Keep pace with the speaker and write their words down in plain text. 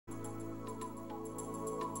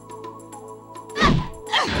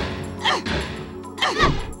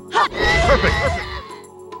Perfect.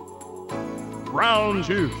 Round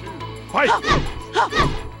 2. Fight.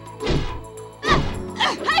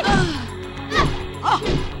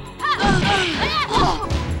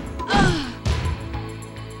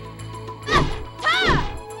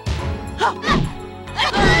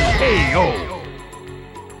 KO.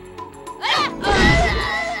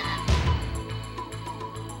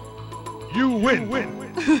 You win.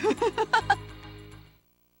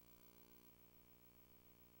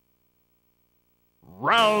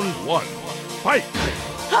 Round 1. Fight.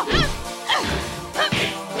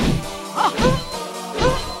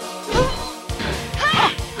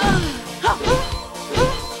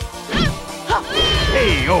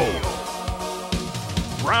 KO.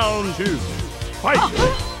 Round 2. Fight.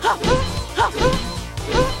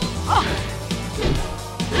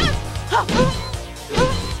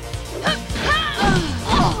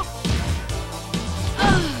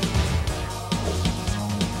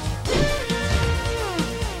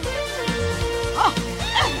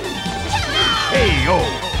 KO.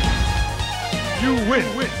 You win.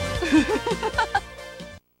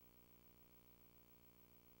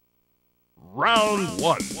 Round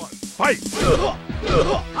 1. Fight.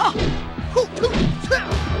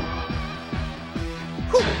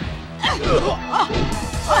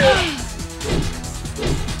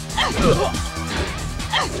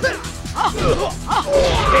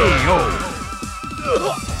 KO.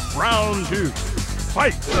 Round 2.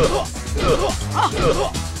 Fight.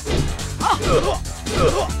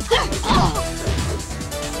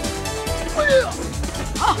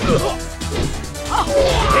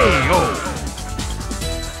 KO.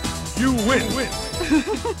 You win.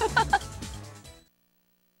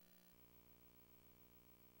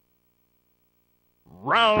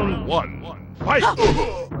 Round 1. Fight.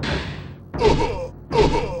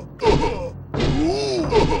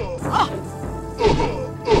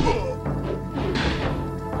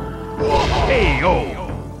 KO.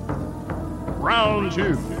 Round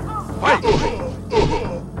 2. Fight.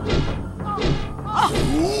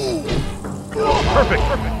 Perfect.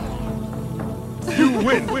 You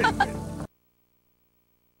win.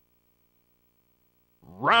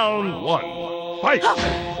 Round 1. Fight.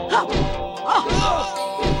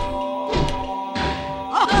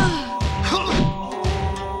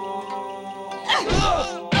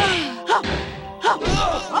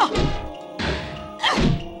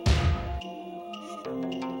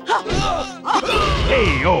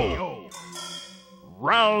 KO.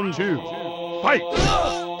 Round 2. Fight.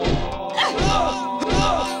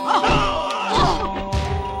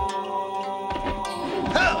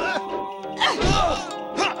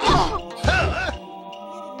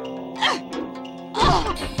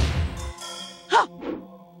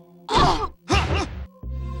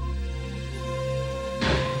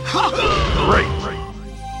 Great.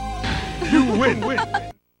 You win.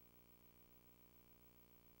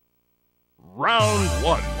 Round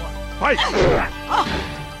 1. Fight.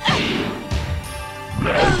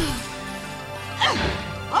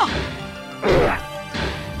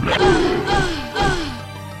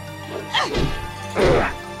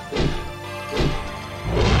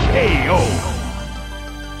 KO.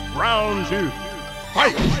 Round 2.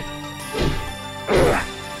 Fight.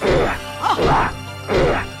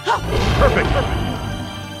 Perfect.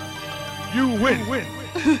 You win.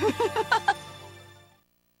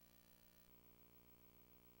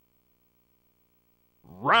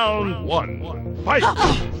 Round 1. Fight.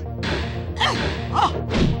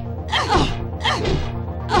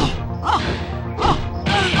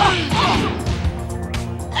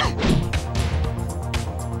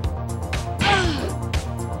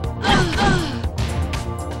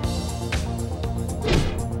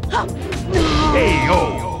 KO.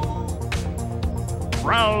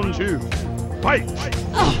 Round 2. Fight.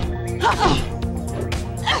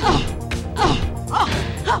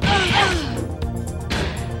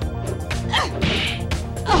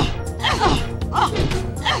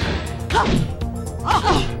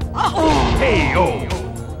 KO.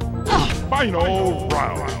 Final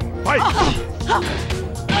round. Fight.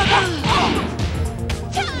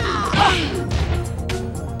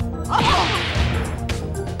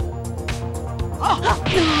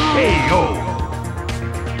 KO.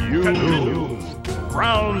 You lose.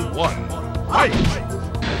 Round 1. Fight.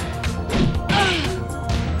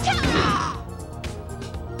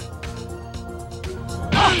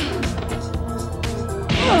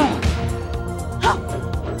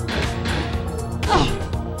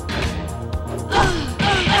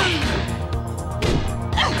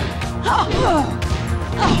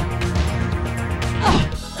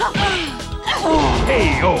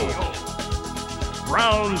 KO.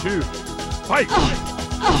 Round 2. Fight.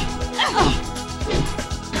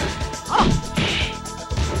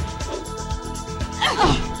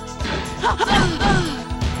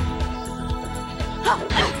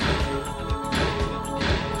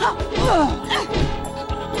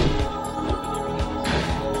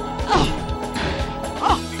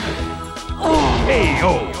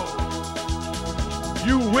 KO.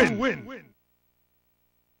 You win.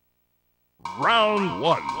 Round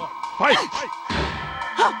 1. Fight.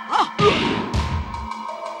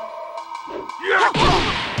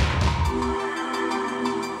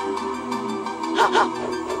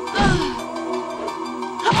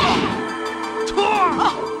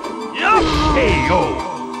 KO.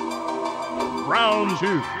 Round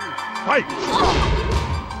 2. Fight.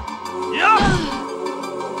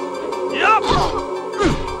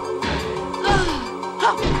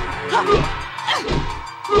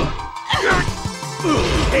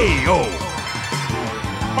 KO.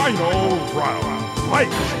 Final round.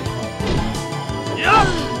 Fight.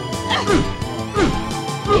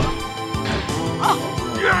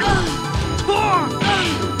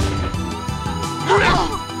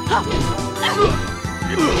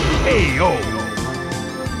 KO.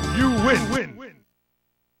 You win.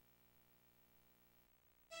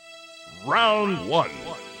 Round 1.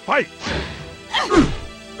 Fight.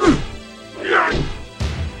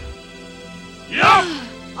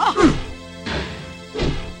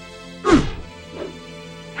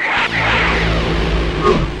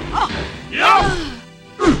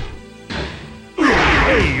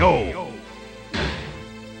 KO.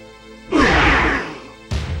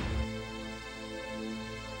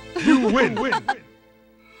 You win.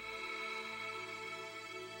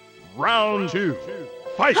 Round 2.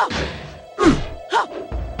 Fight.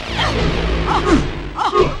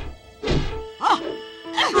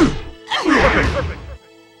 Perfect.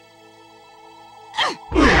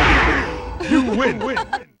 You win.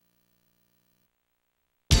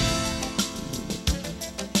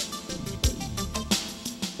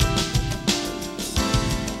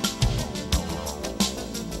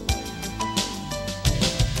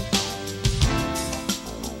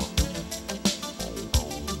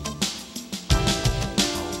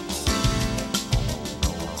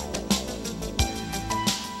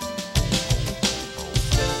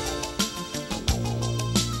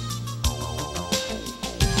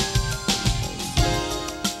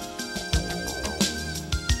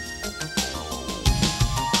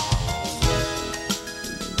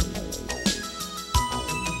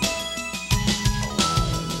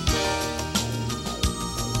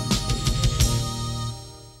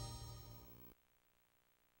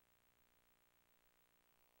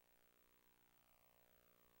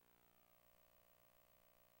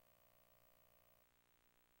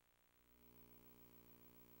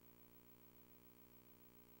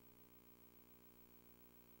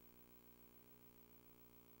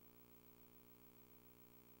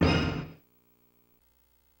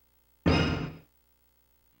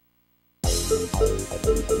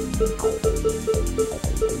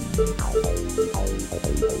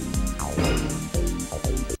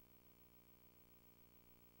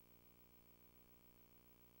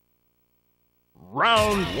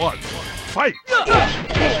 Round 1. Fight.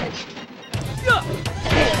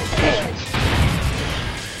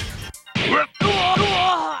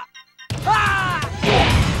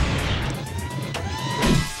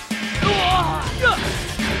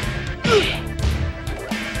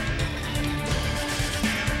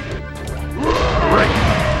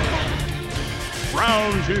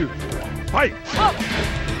 Round 2. Fight.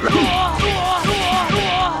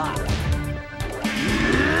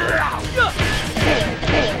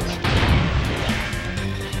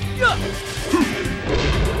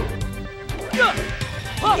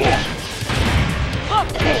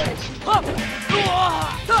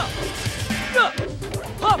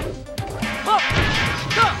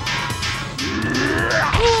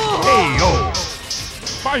 KO.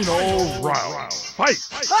 Final round. Fight.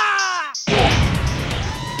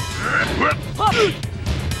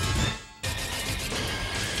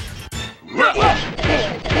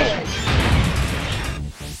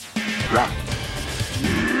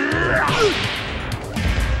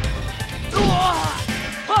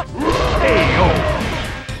 KO.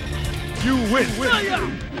 You win.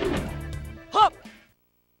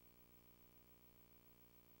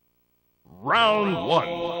 Round 1.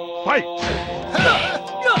 Fight.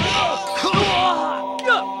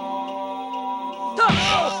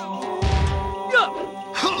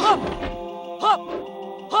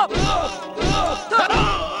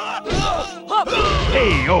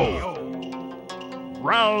 KO.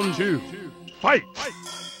 Round 2. Fight.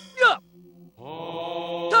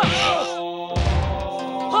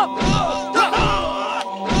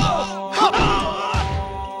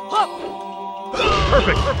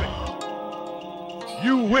 Perfect.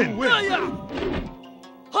 You win.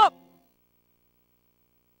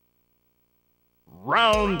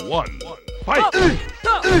 Round 1. Fight.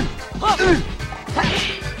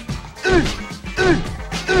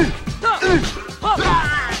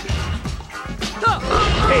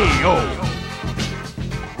 KO.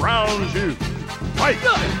 Round 2. Fight.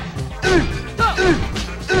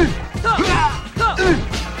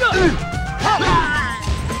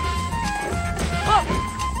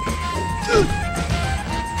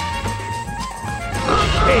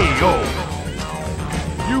 KO.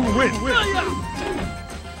 You win.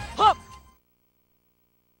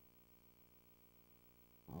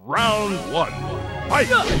 Round 1. Fight.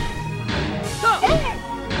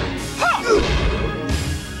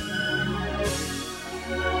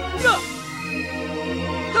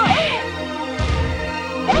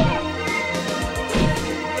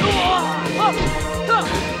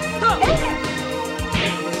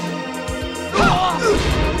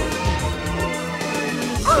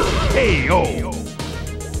 KO.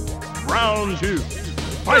 Round 2.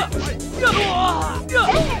 Fight.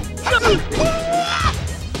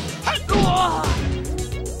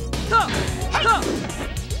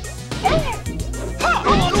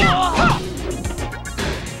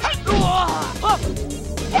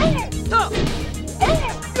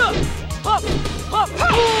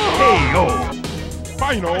 KO.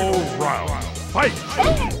 Final round. Fight.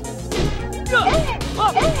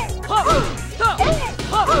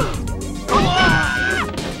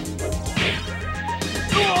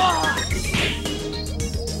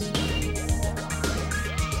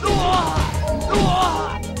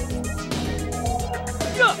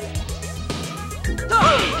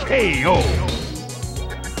 KO.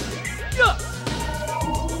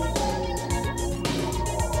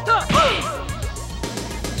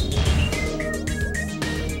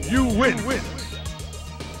 You win.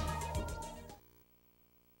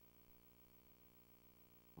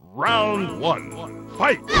 Round 1.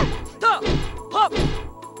 Fight.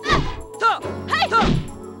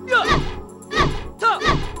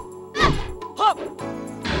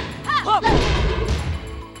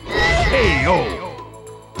 KO.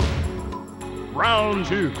 Round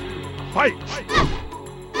 2. Fight.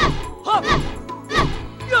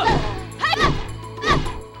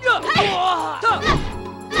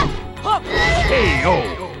 KO.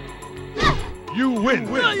 You win.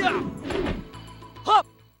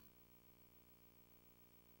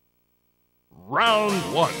 Round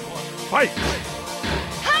 1. Fight.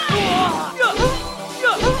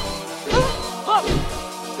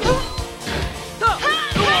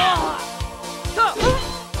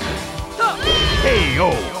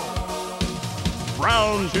 KO.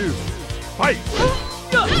 Round 2. Fight.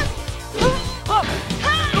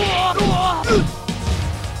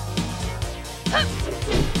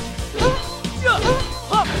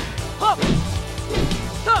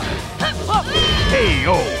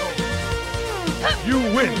 KO. You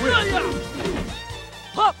win.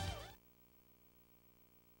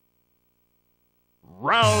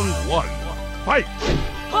 Round 1. Fight.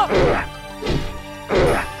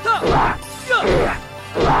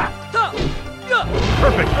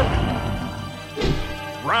 Perfect.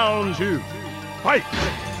 Round 2. Fight.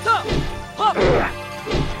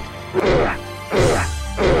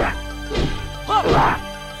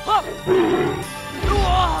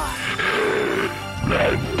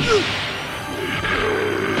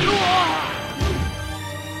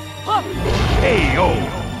 KO.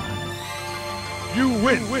 You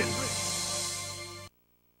win.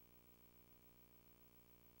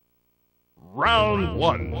 Round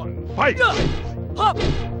 1. Fight.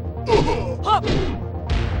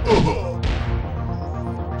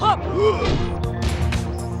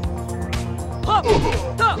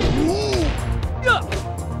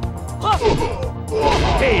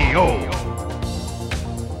 KO.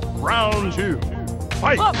 Round 2.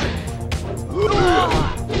 Fight.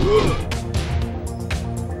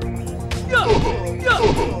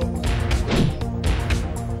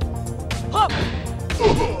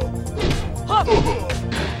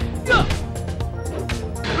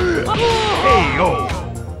 KO.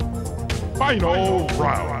 Final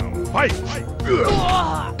round. Fight.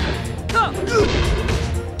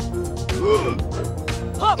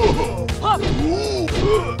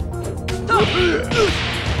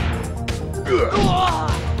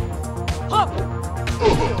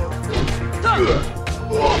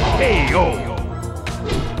 KO.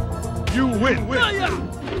 You win.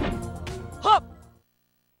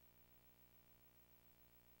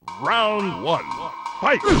 Round 1.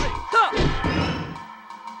 Fight.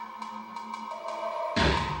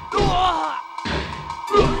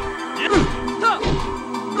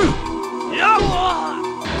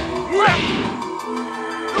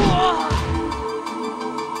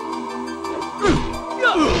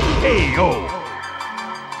 KO.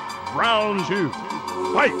 Round 2.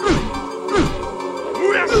 Fight.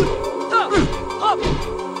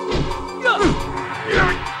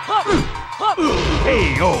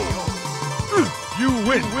 KO. You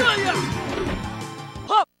win.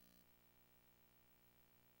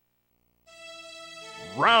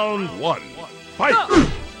 Round 1. Fight.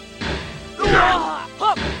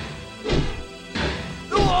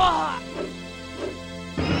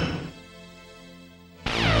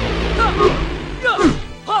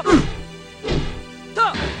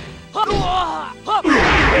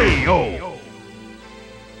 KO.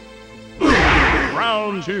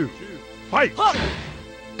 Round 2. Fight.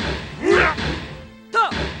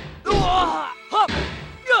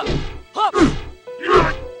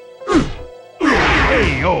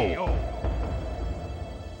 KO.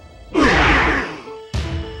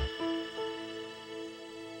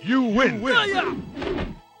 You win.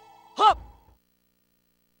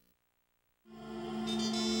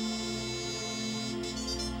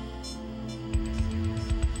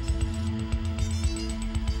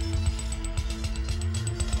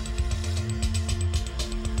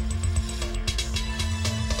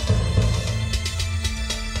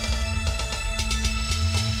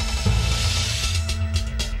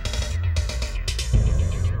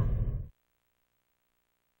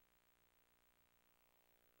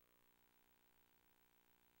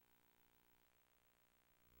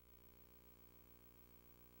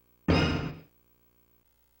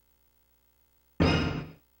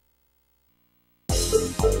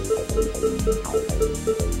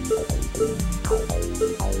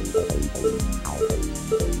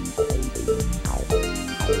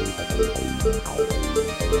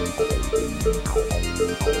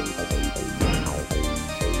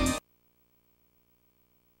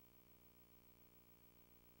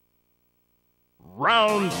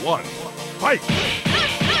 Round 1. Fight.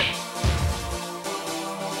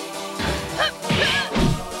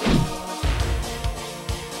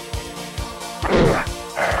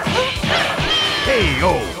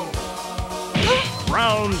 KO.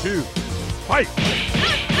 Round 2. Fight.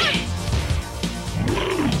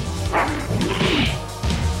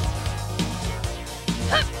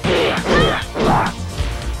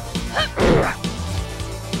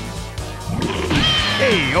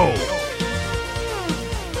 KO.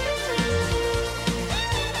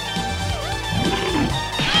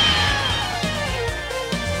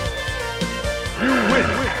 You win.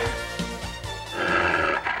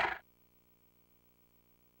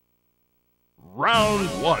 Round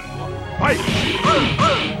 1. Fight.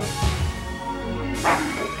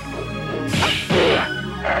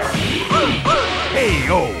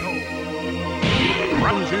 KO.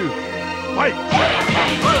 Round 2. Fight.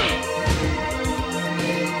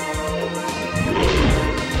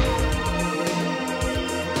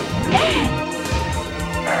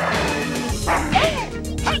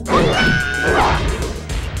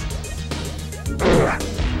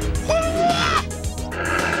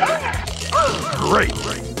 Great.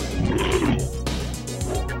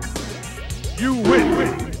 You win.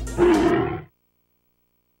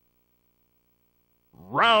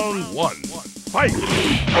 Round 1. Fight.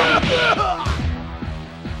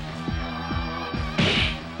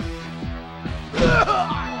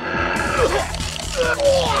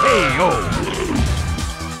 KO.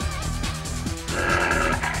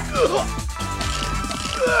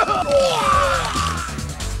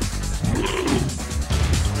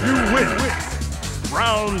 You win.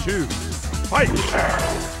 Round 2. Fight.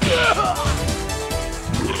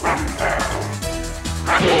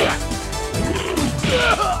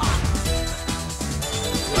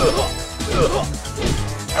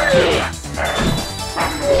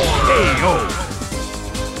 KO.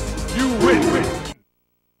 You win.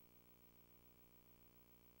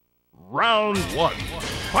 Round 1.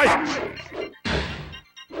 Fight.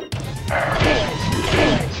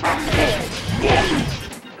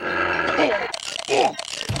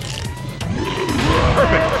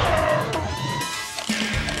 Perfect.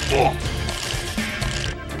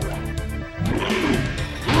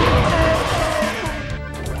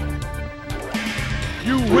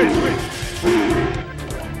 You win.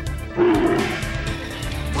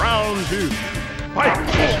 Round 2. Fight.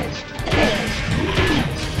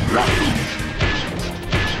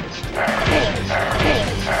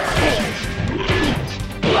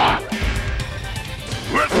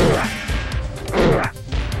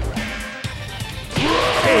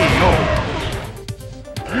 KO.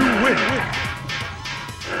 You win.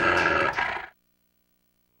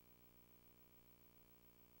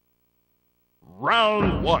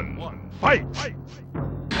 Round 1. Fight.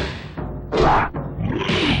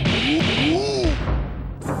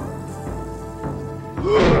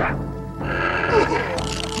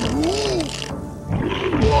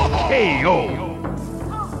 KO.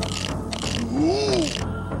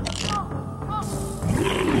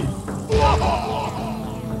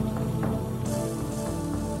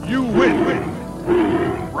 You win.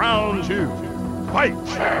 Round 2. Fight.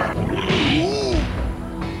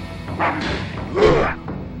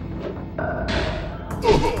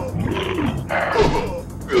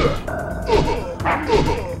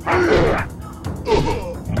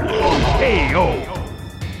 KO.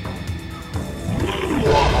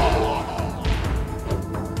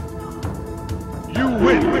 You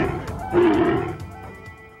win.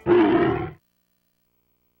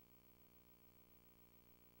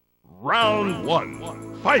 Round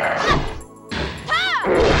 1. Fight.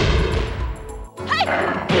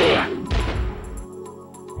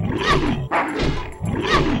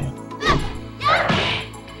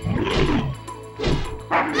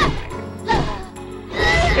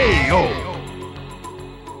 KO.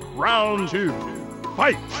 Round 2.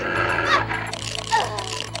 Fight.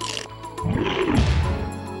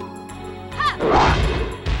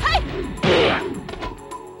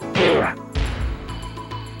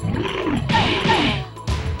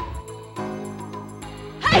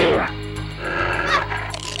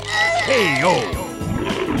 KO.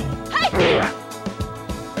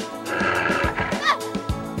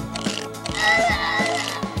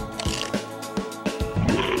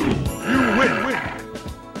 You win.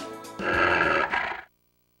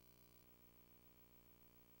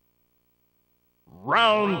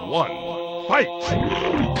 Round 1. Fight.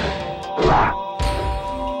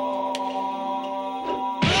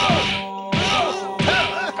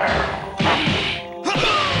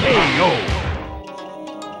 KO.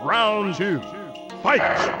 Round 2. Fight.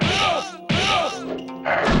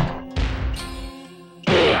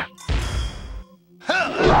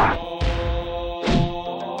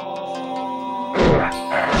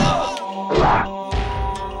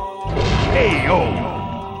 KO.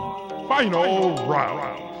 Final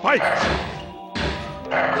round. Fight.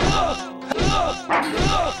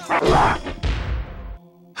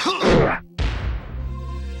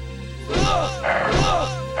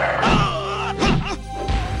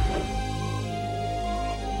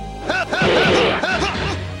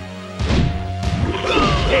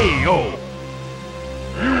 KO.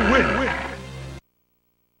 You win.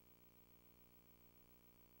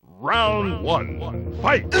 Round 1.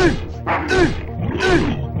 Fight.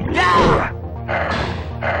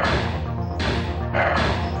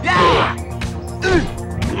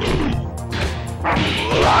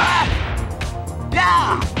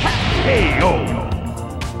 KO.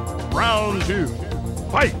 Round 2.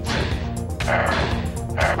 Fight.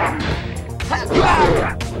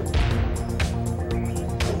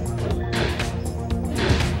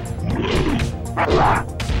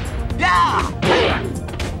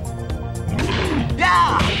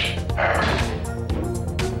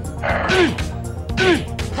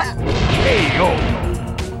 KO.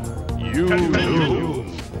 You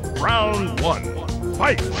lose. Round 1.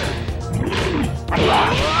 Fight.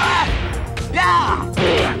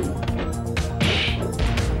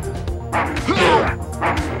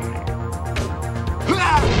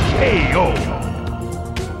 KO.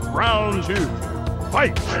 Round 2.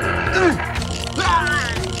 Fight.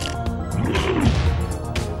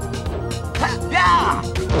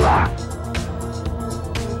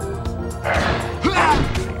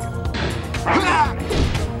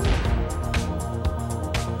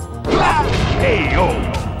 KO.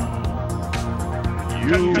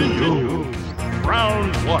 You lose.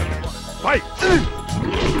 Round 1. Fight.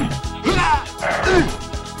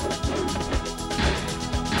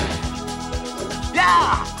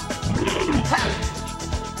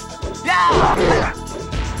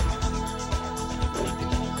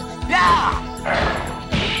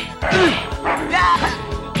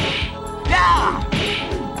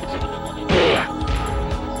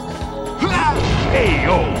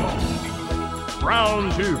 KO.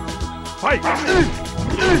 Round 2. Fight.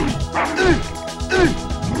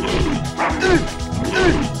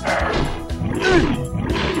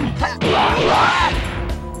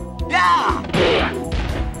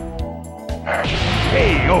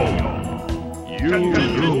 KO. You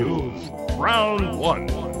lose. Round 1.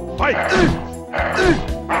 Fight.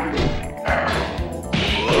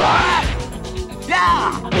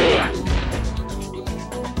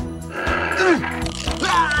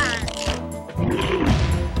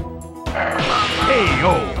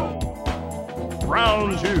 KO.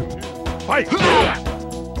 Round 2. Fight.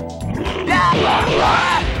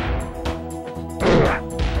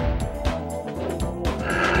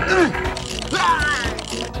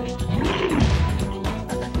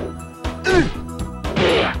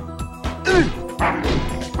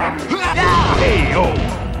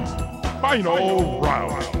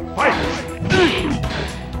 round. Fight!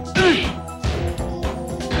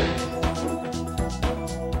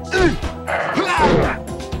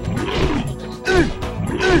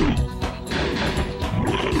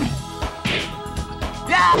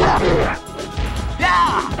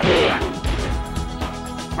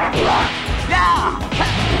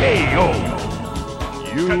 KO!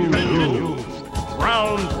 You lose.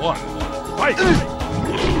 Round 1. Fight!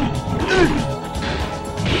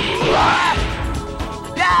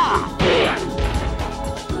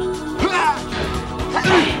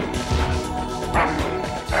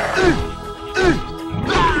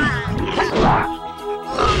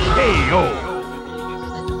 KO!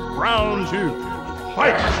 Round 2.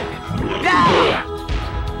 Fight! KO!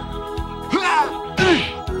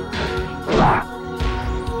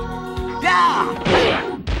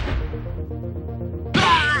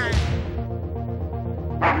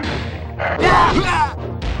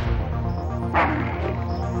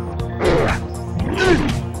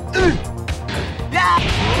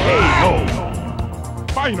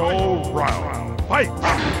 Final round. Fight!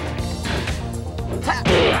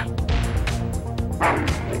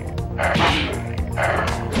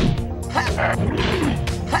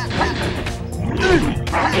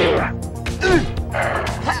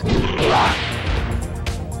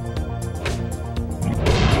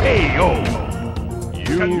 KO!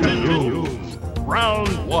 You lose.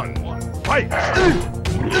 Round 1. Fight!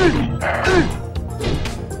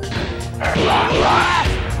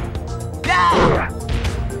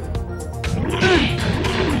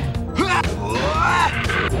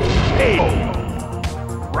 KO!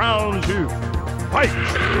 Round 2. Fight!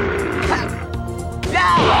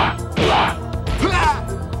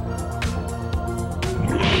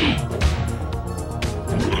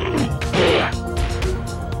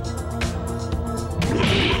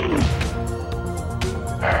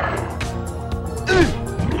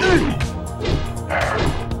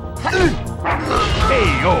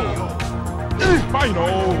 KO!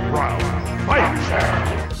 Final round. Fight!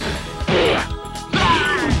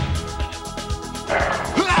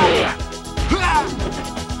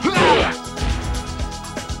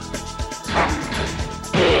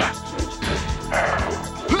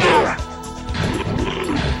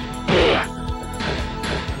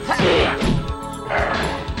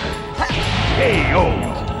 KO!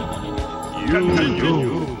 You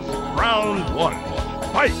lose. Round 1.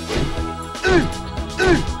 Fight!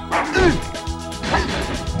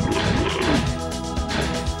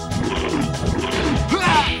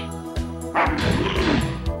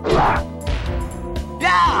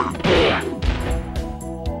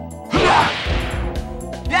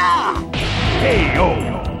 KO!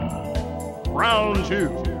 Round 2.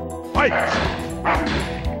 Fight!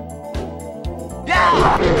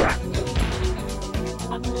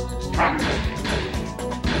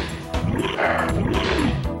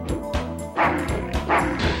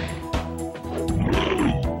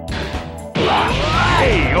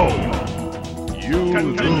 KO! You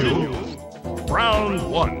lose. Round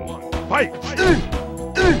 1. Fight!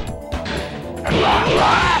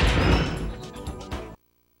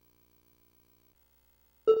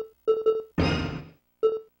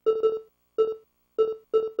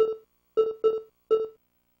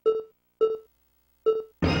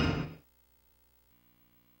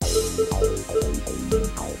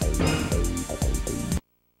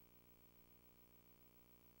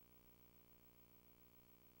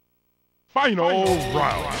 Final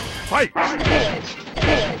round. Fight!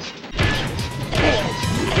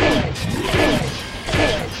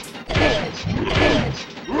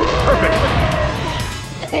 Perfect!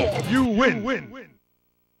 You win!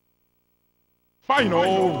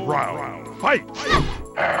 Final round. Fight!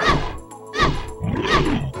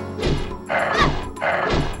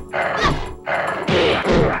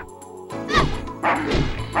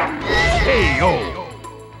 KO!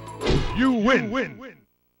 You win!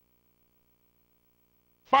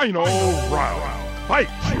 Final round. Fight!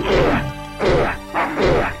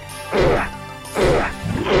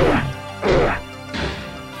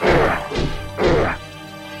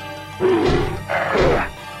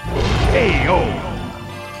 KO!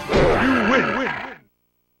 You win!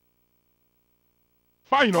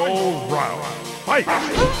 Final round. Fight!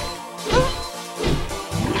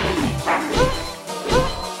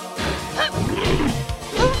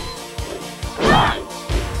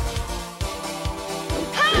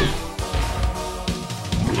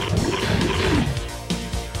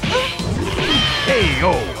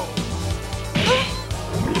 KO!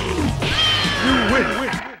 You win!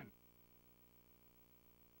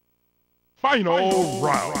 Final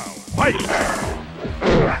round. Fight!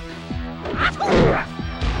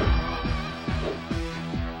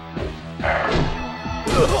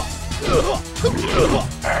 KO.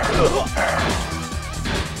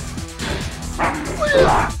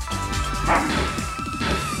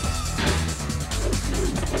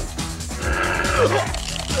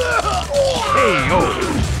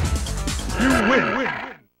 You win.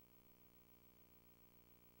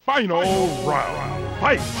 Final round.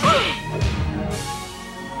 Fight.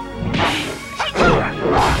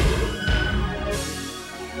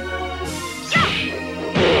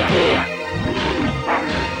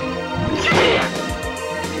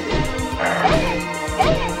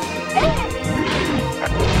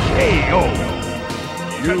 KO.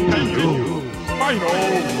 You lose. Final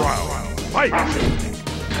round. Fight.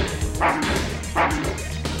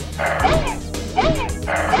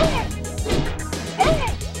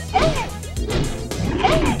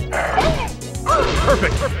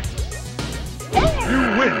 Perfect. You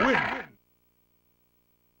win.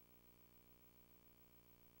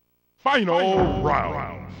 Final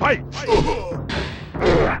round. Fight.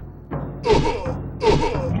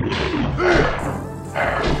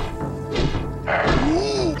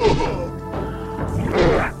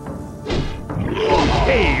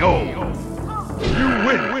 KO. You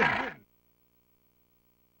win.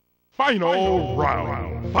 Final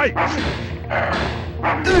round. Fight.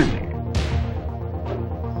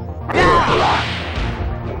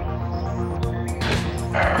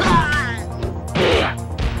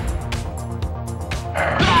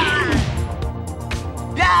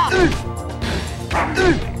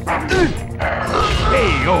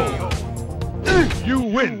 KO. You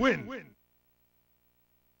win.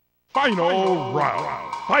 Final round.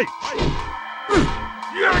 Fight.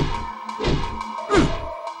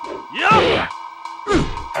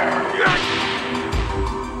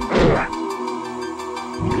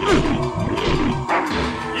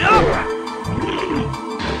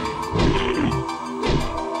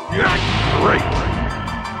 Great.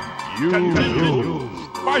 You lose.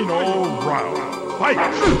 Final round. Fight.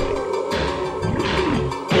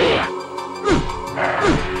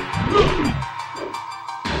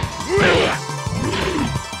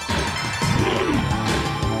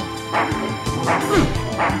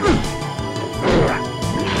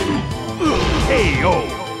 KO.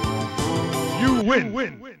 You win.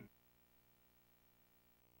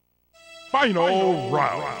 Final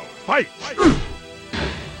round. Fight.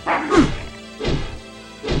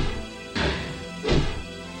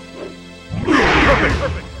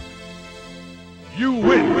 Perfect. You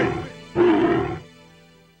win.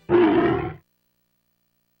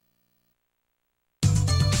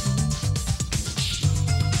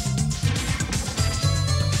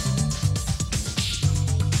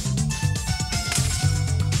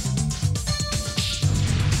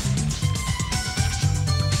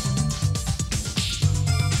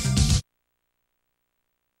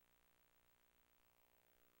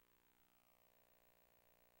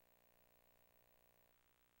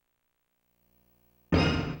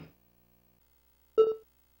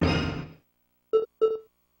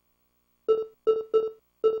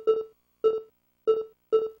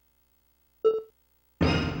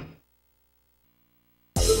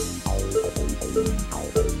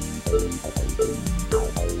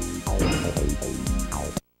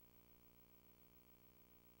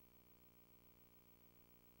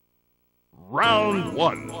 Round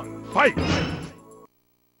 1. Fight!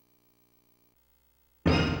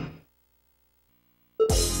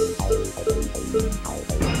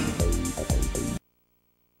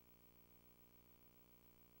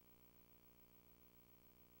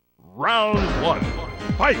 Round 1.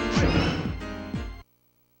 Fight!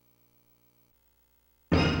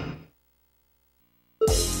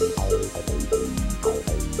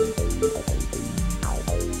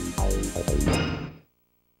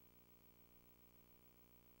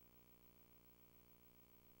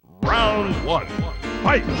 Round 1.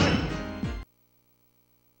 Fight!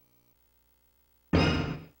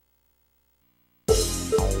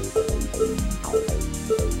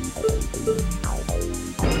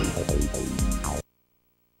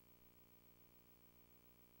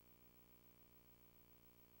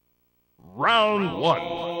 Round 1.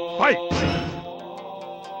 Fight!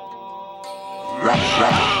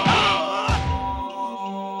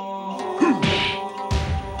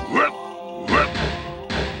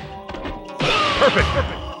 Perfect!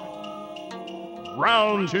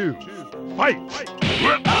 Round 2. Fight!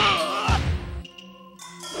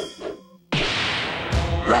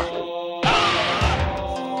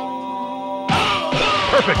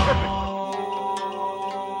 Perfect!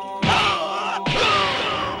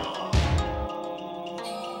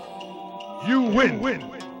 You win!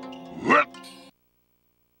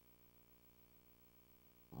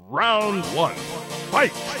 Round 1.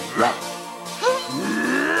 Fight!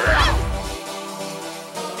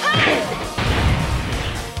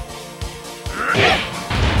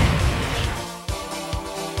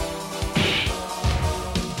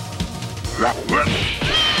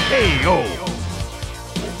 KO.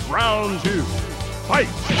 Round 2. Fight.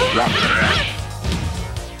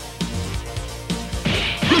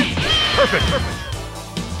 Perfect.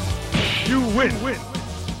 You win.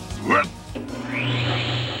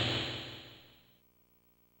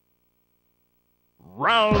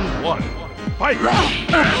 Round 1. Fight.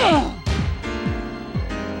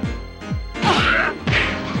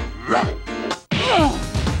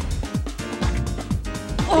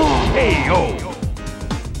 KO.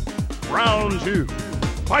 Round 2.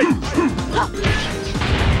 Fight.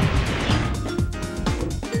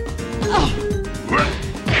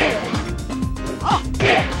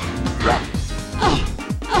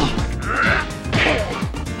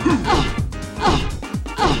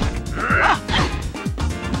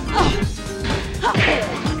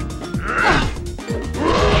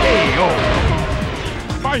 KO.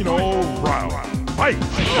 Final round. Fight.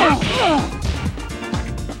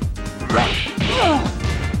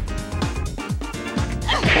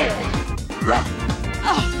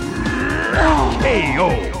 KO.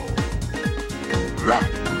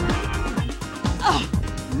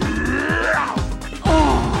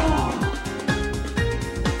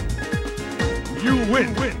 You win.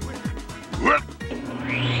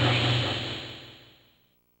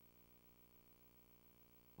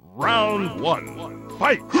 Round 1.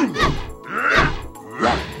 Fight.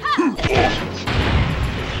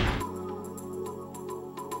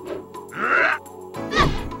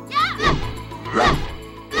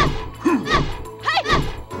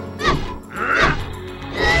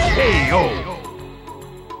 KO.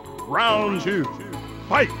 Round 2.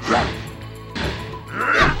 Fight. KO.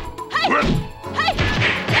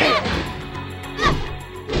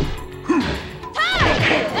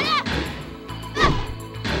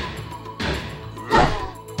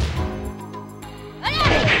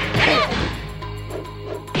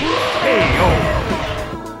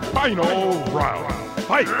 Final round.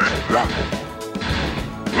 Fight.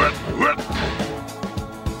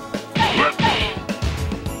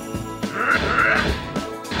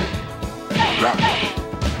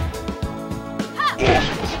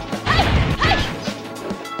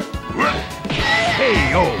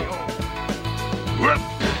 KO.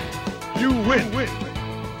 You win.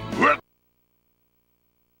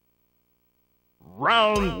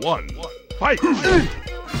 Round 1. Fight. KO.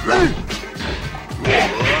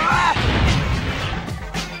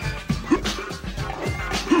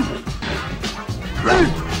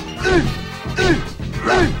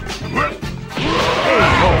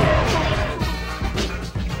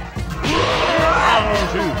 Round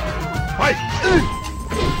 2. Fight.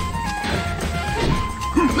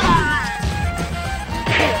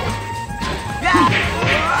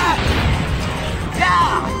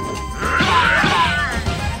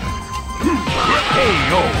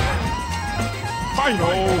 KO.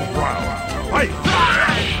 Final round. Fight.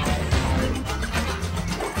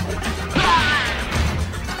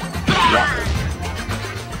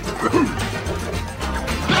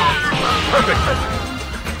 Perfect.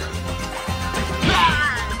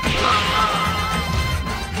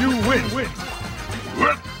 You win.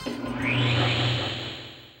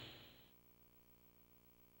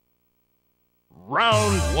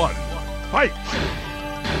 Round 1. Fight.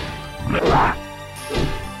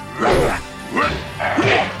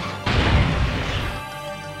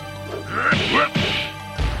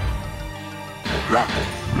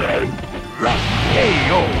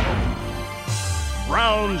 KO.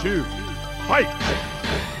 Round 2. Fight.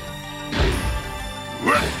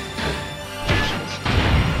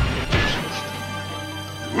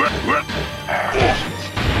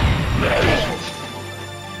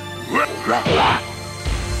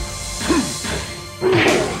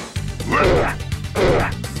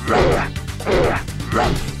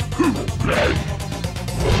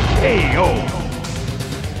 KO.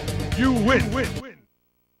 You win.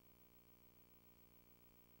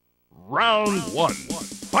 Round 1.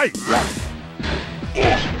 Fight.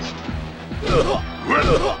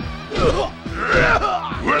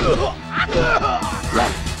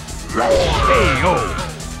 KO.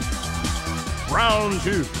 Round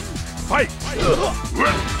 2. Fight.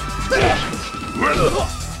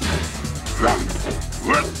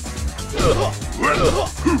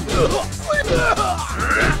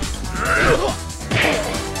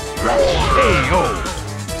 KO.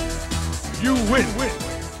 You win.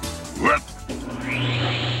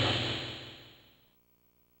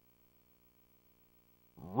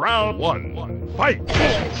 Round 1. Fight.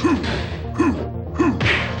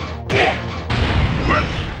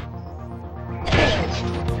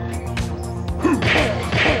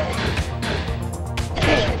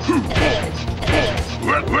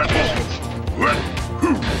 KO.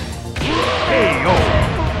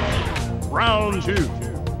 Round 2.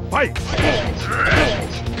 Fight!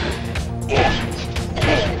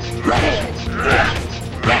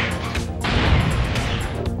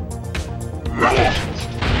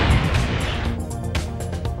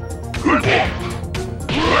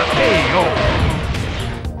 KO.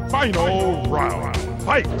 Final round.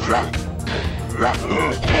 Fight!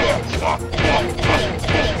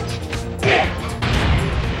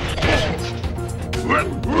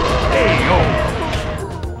 KO.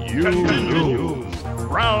 You lose.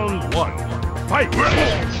 Round 1. Fight!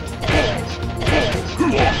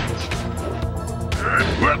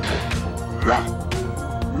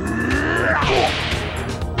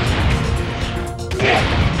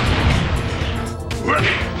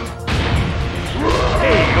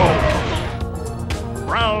 KO.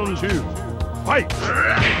 Round 2. Fight!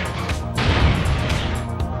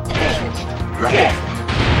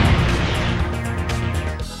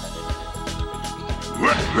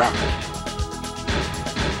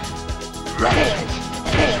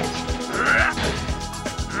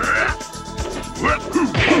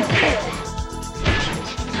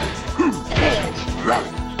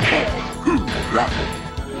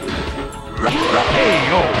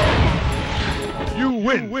 KO. You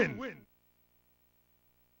win.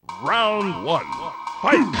 Round 1.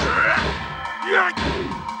 Fight!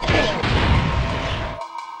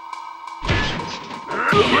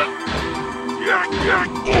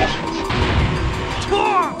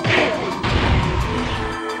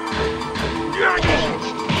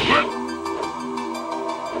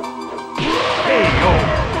 KO.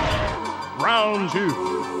 Round 2.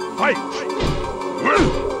 Fight!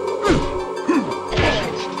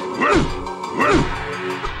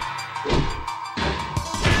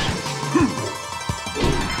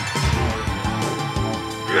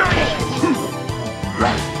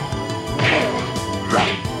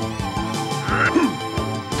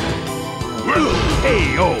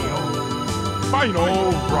 KO.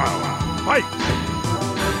 Final round. Fight!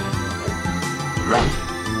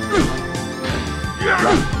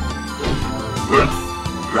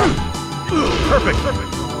 Perfect.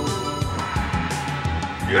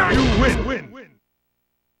 You win.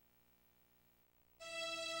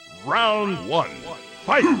 Round 1.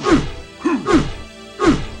 Fight!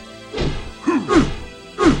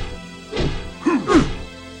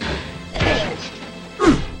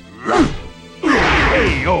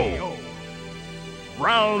 KO.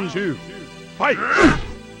 Round 2. Fight!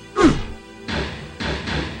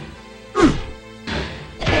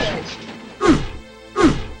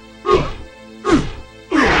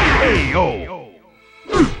 KO.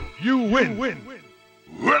 You win.